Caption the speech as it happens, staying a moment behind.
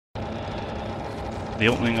the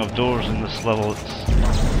opening of doors in this level. It's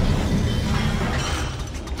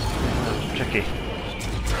tricky.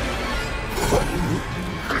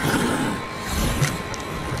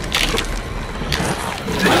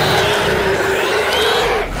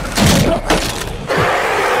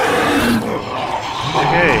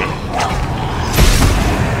 Okay.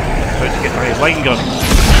 Trying to get my line gun.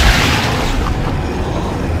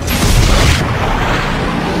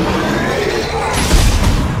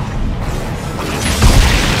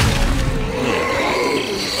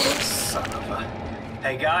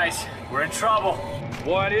 Hey guys, we're in trouble.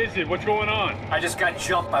 What is it? What's going on? I just got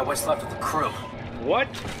jumped by what's left of the crew. What?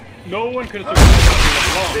 No one could have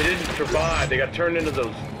survived. They didn't survive. They got turned into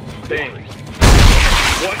those things.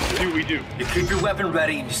 What do we do? You keep your weapon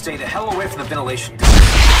ready and you stay the hell away from the ventilation ducts.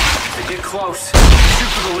 If they get close, shoot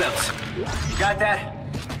for the lips. You got that?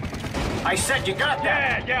 I said you got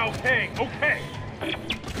that! Yeah, okay.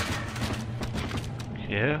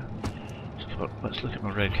 Yeah. Let's look at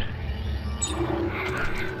my rig.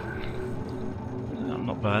 No,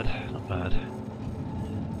 not bad, not bad.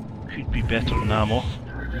 Could be better than ammo.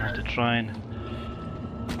 I have to try and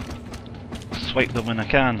swipe them when I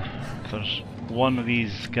can. If there's one of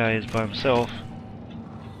these guys by himself,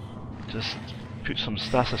 just put some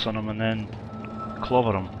stasis on him and then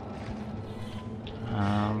clobber him.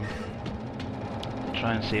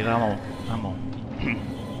 Try and save ammo.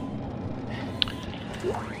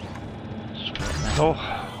 Scrap metal.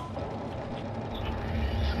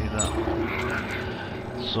 See that.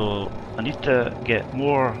 So I need to get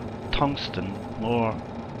more tungsten, more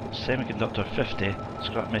semiconductor 50,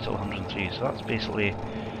 scrap metal 103. So that's basically,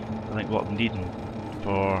 I think, what I'm needing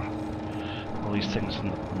for all these things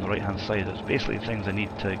on the right hand side. It's basically things I need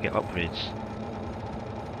to get upgrades.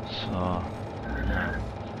 So yeah.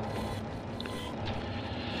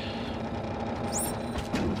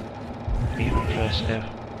 Aim and press F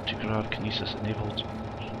to grab kinesis enabled.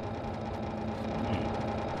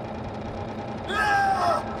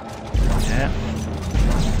 Yeah.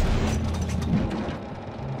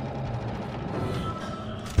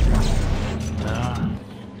 There.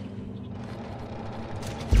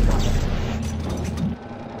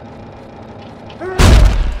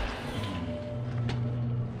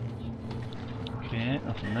 Okay,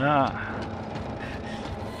 nothing there.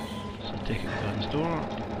 So take it down this door.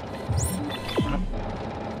 Come on.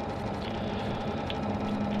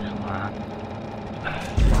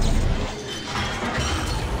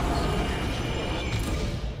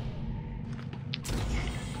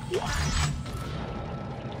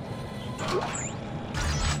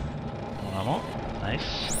 More ammo.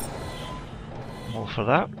 Nice. All for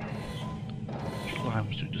that. What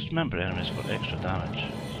happens to dismember enemies for extra damage?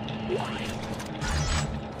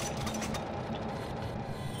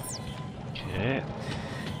 Okay.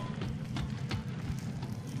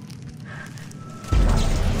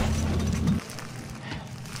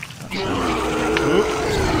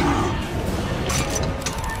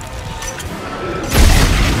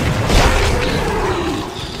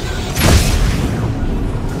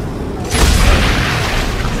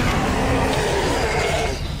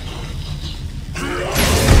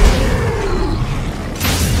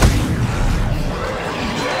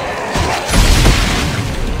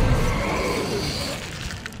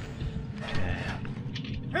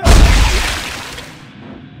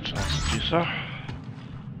 Transducer.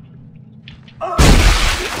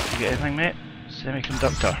 You get anything, mate?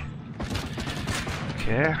 Semiconductor.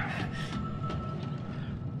 Okay.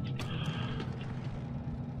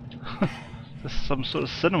 This is some sort of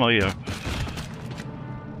cinema here.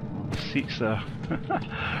 The seats there.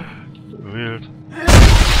 Weird.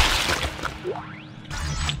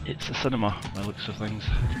 It's a cinema, by the looks of things.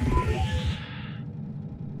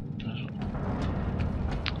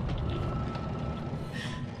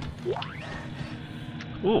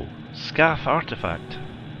 Oh, scaff artifact.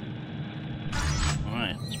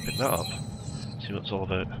 Alright, let's pick that up. See what it's all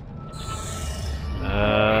about.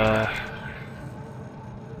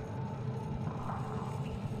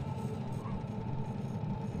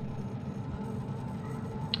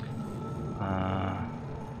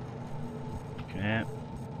 Okay.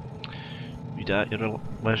 Read at your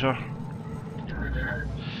leisure.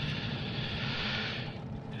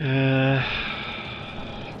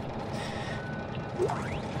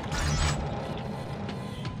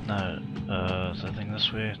 Now, is that thing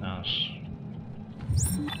this way? No, it's...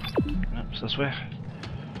 Nope, it's this way.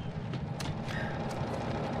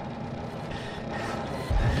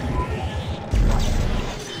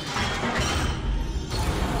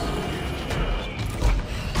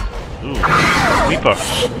 Ooh, Reaper!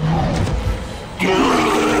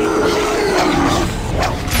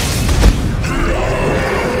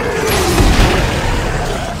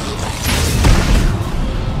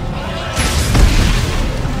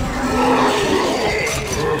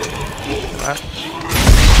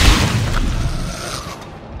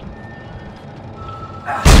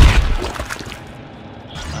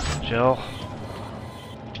 gel.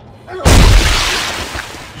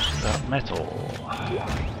 Scrap metal.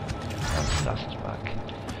 That's back.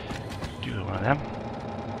 Do one of them.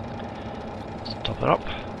 Let's top it up.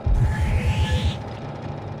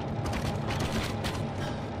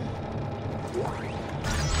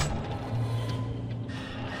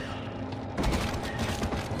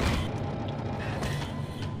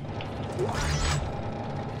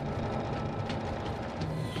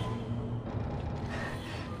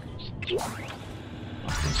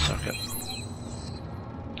 Circuit.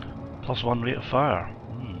 +1 rate of fire.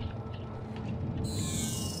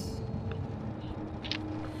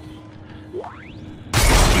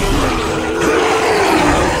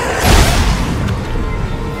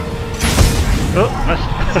 Oh, missed.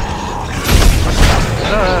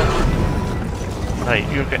 Right,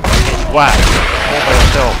 you're getting whacked all by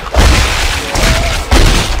yourself.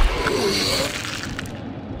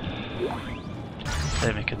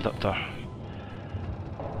 Semiconductor.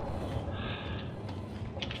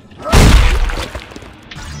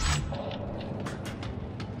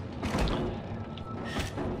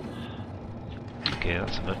 Okay,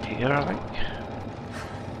 that's about here, I think.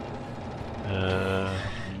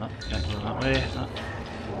 No, can't go that way. No.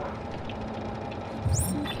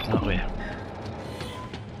 That way.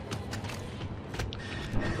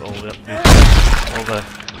 All the way up there. All the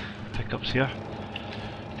pickups here.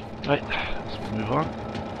 Right, let's move on.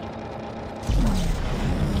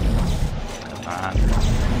 Come on.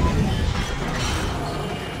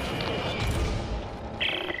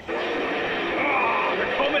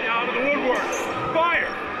 They're coming out of the woodwork!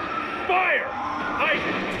 Fire! Fire!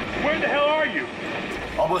 Isaac, where the hell are you?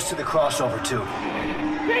 Almost to the crossover, too.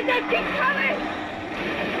 They just keep coming!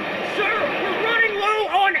 Sir, we're running low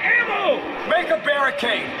on ammo! Make a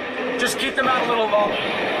barricade! Just keep them out a little longer.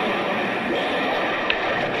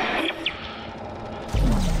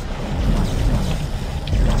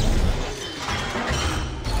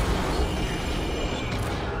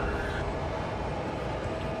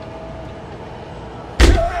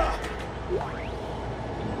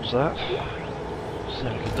 What's that?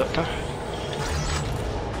 Semiconductor.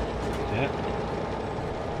 Yeah.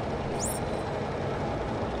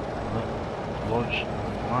 Launch and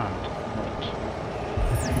land. Not.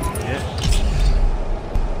 Yeah.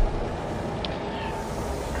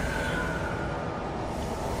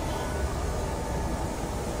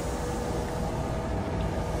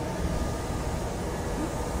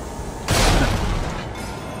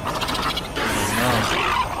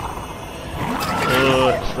 Oh,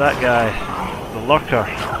 it's that guy, the lurker.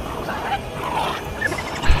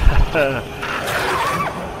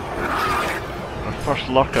 Our first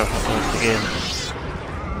lurker of the game.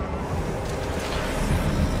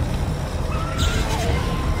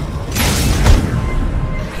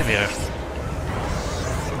 Come here.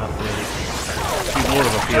 Not really. A few more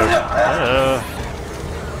have appeared.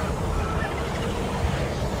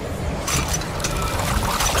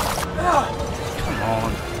 Come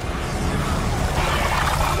on.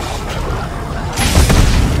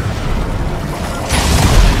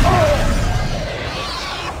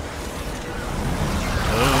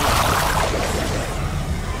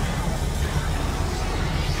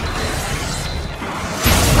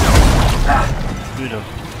 Good of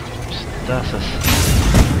stasis.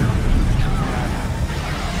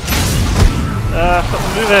 Stop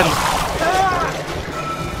moving!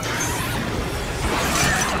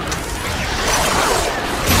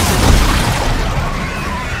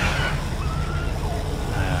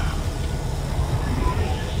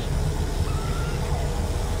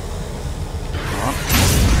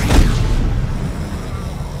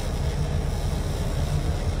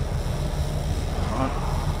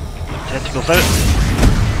 Tentacles out.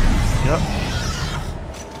 Yep.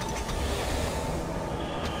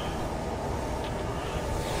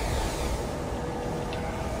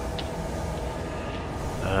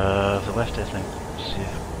 The left, I think. Let's see.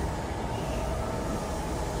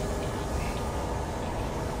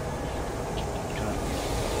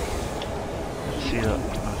 Let's see that.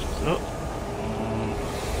 Oh.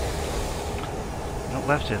 Not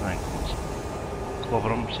left, I think. Let's clobber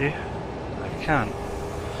them, see? I can't.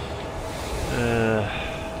 Oh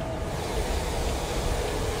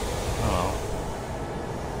well.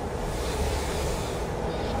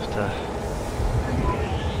 Have to.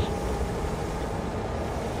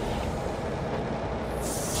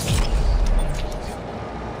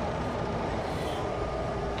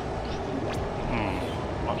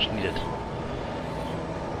 Much needed.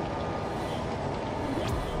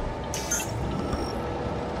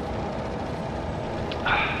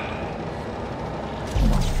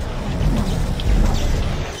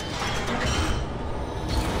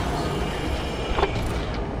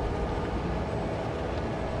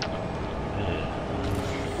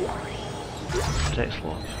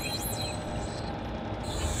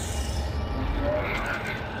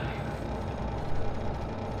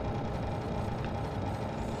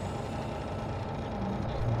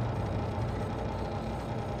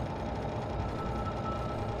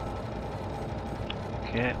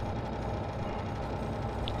 Okay.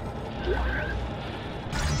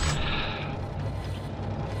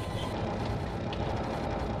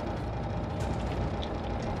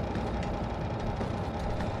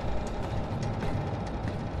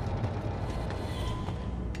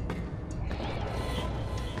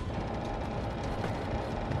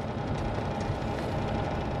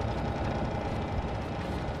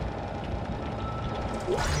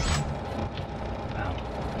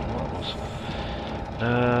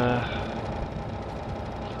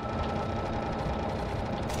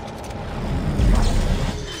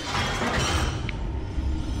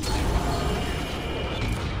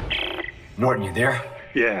 Norton, you there?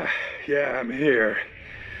 Yeah, I'm here.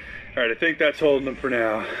 All right, I think that's holding them for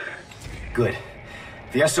now. Good.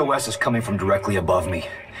 The SOS is coming from directly above me.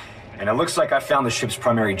 And it looks like I found the ship's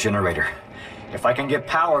primary generator. If I can get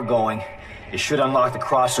power going, it should unlock the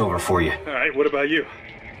crossover for you. All right, what about you?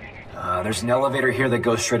 There's an elevator here that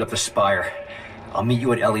goes straight up the spire. I'll meet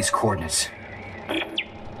you at Ellie's coordinates.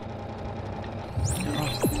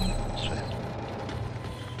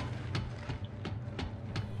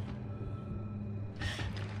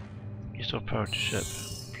 Restore power to ship.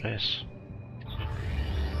 Press.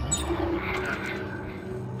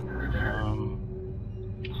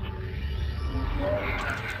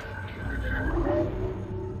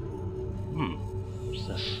 What's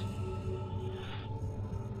this?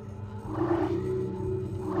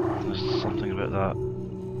 There's something about that.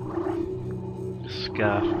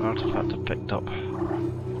 Scarf, artifact I picked up.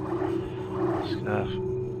 Scarf.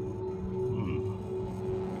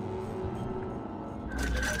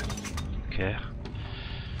 Okay.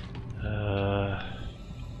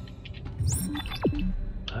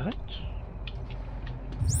 That?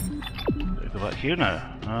 Gotta go back here now.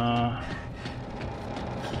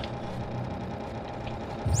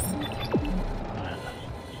 Right.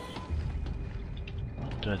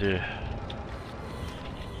 What do I do?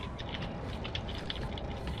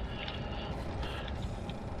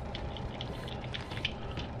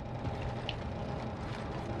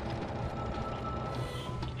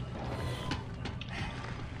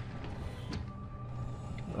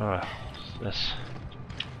 What's this?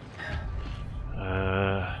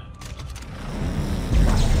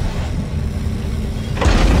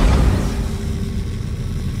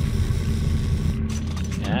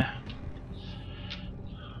 Yeah.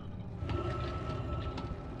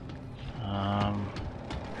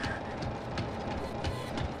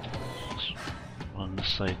 On this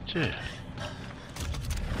side too.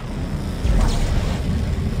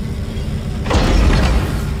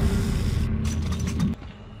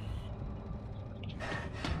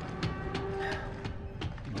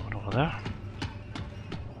 There.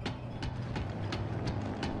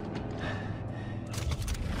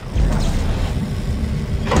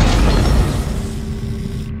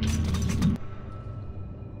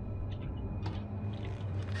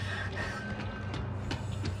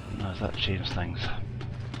 Now, does that change things?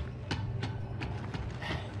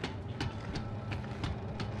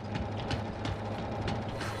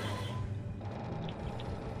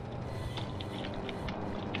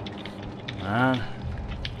 Man.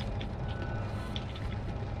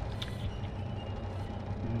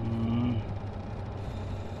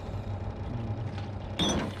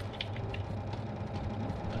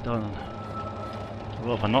 Done.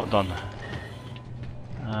 What have I not done?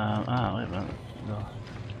 Wait a minute. No.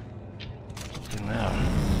 Something there.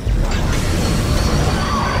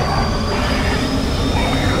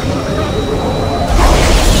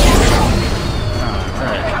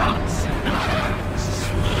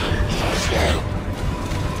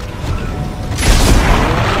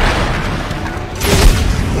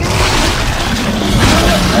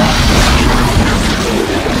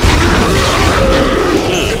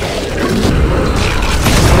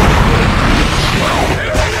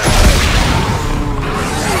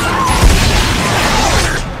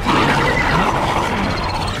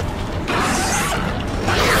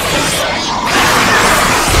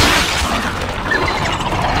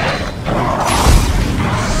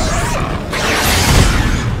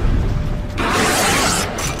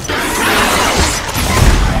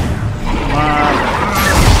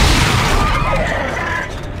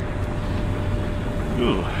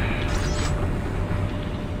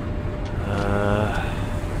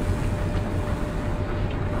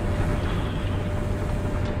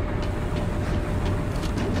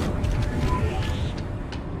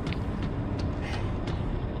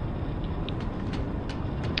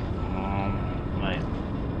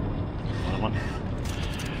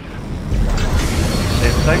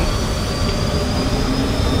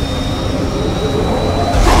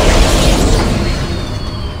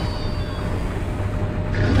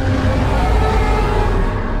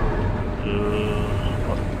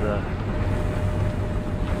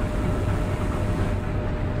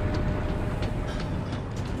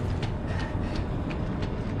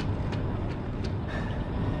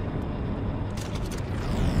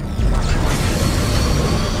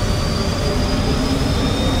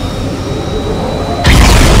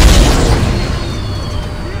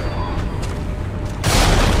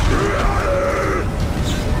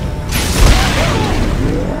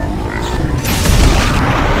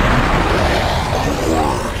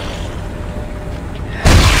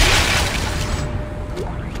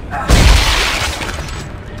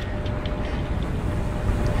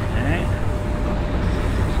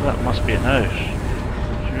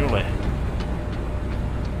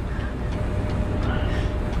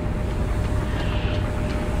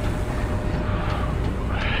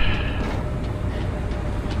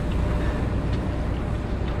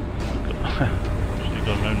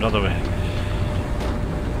 the other way.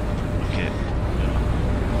 Okay.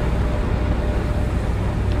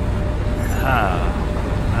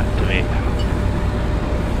 Activate.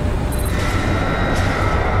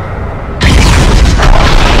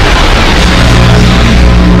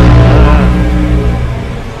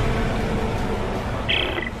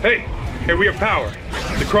 Hey, here we have power.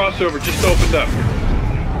 The crossover just opened up.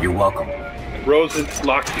 You're welcome. Rosen,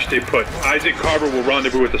 Locke, you stay put. Isaac Carver will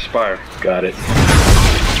rendezvous with the Spire. Got it.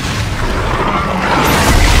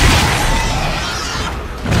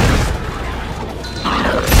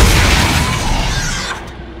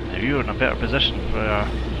 Now you're in a better position for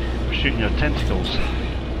shooting your tentacles.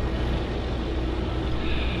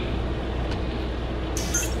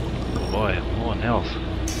 Oh boy, I'm low on health.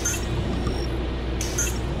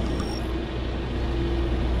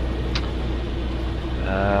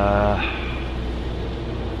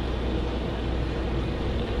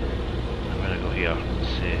 I'm gonna go here.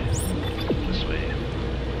 Let's see. This way.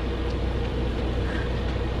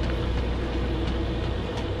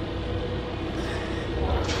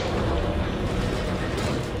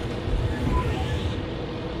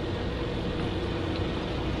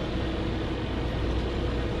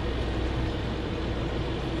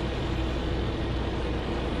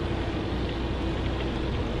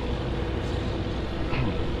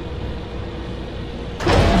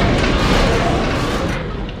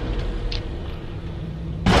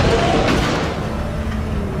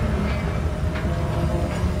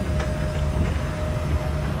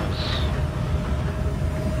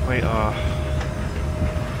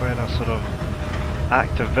 Quite a sort of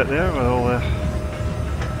active bit there with all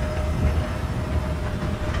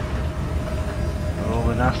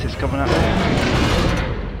the nasties coming at me.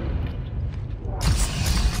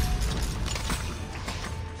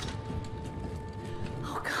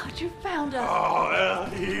 Oh God, you found us! Oh,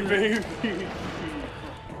 Ellie, baby.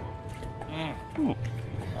 Ooh.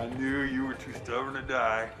 I knew you were too stubborn to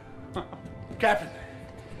die. Captain,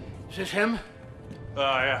 is this him?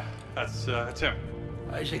 Yeah, that's him.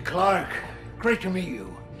 Isaac Clarke, great to meet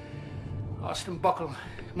you. Austin Buckle,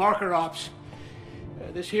 Marker Ops.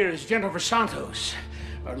 This here is Jennifer Santos,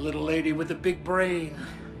 our little lady with the big brain.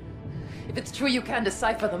 If it's true you can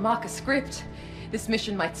decipher the marker script, this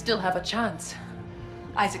mission might still have a chance.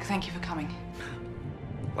 Isaac, thank you for coming.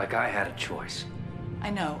 Like I had a choice. I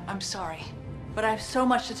know, I'm sorry. But I have so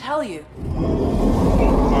much to tell you.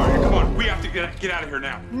 All right, come on. We have to get out of here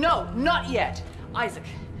now. No, not yet. Isaac,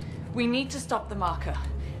 we need to stop the marker.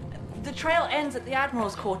 The trail ends at the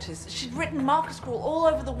Admiral's quarters. She'd written marker scroll all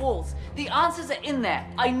over the walls. The answers are in there.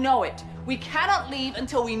 I know it. We cannot leave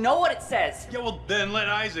until we know what it says. Yeah, well, then let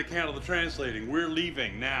Isaac handle the translating. We're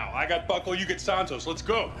leaving now. I got Buckle, you get Santos. Let's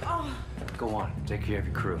go. Oh. Go on, take care of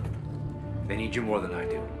your crew. They need you more than I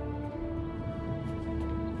do.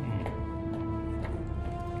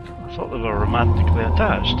 I thought they were romantically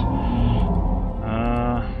attached.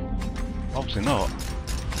 Obviously not.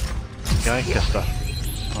 The guy kissed her.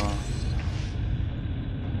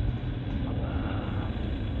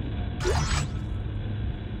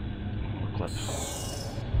 Clip.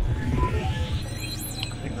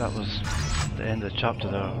 I think that was the end of the chapter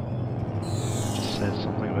there. Just said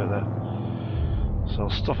something about that. So I'll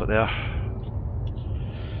stop it there.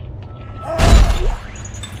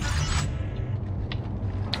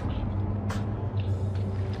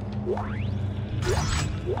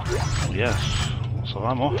 Oh yes, lots of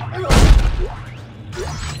ammo.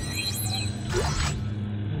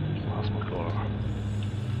 Plasma core.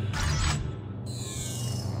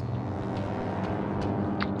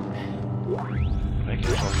 Right,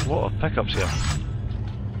 there's a lot of pickups here.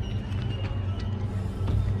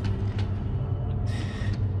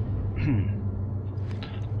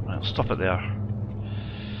 Right, I'll stop it there.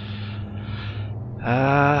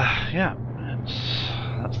 Yeah,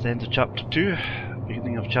 that's the end of chapter 2.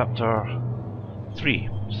 Beginning of chapter 3.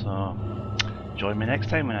 So join me next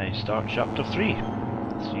time when I start chapter 3.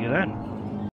 See you then.